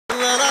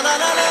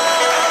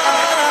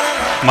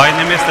My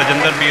name is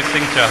Tajinder Veer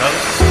Singh Chahal.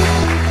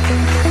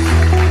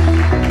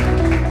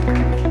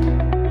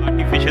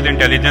 Artificial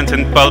intelligence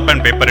in pulp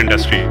and paper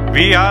industry.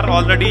 We are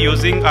already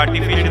using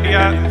artificial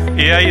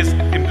AI is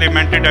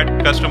implemented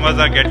and customers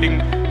are getting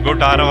good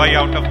ROI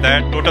out of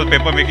that. Total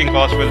paper making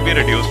cost will be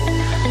reduced.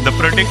 The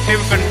predictive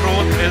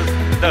control is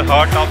the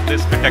heart of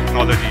this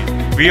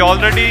technology. We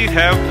already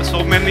have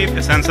so many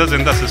sensors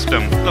in the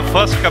system. The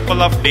first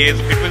couple of days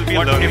it will be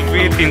learning.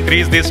 If we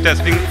increase this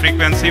testing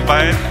frequency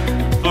by,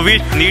 so we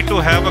need to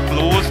have a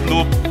closed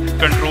loop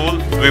control.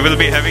 We will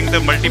be having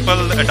the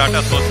multiple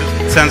data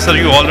sources. Sensor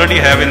you already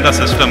have in the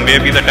system,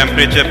 maybe the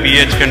temperature,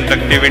 pH,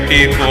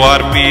 conductivity,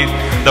 ORP,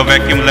 the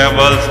vacuum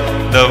levels,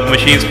 the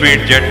machine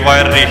speed, jet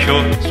wire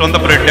ratio. So on the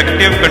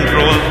predictive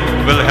control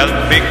will help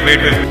big way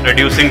to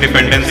reducing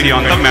dependency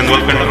on the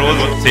manual control,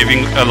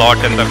 saving a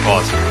lot in the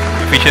cost.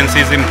 Efficiency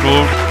is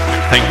improved.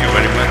 Thank you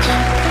very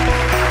much.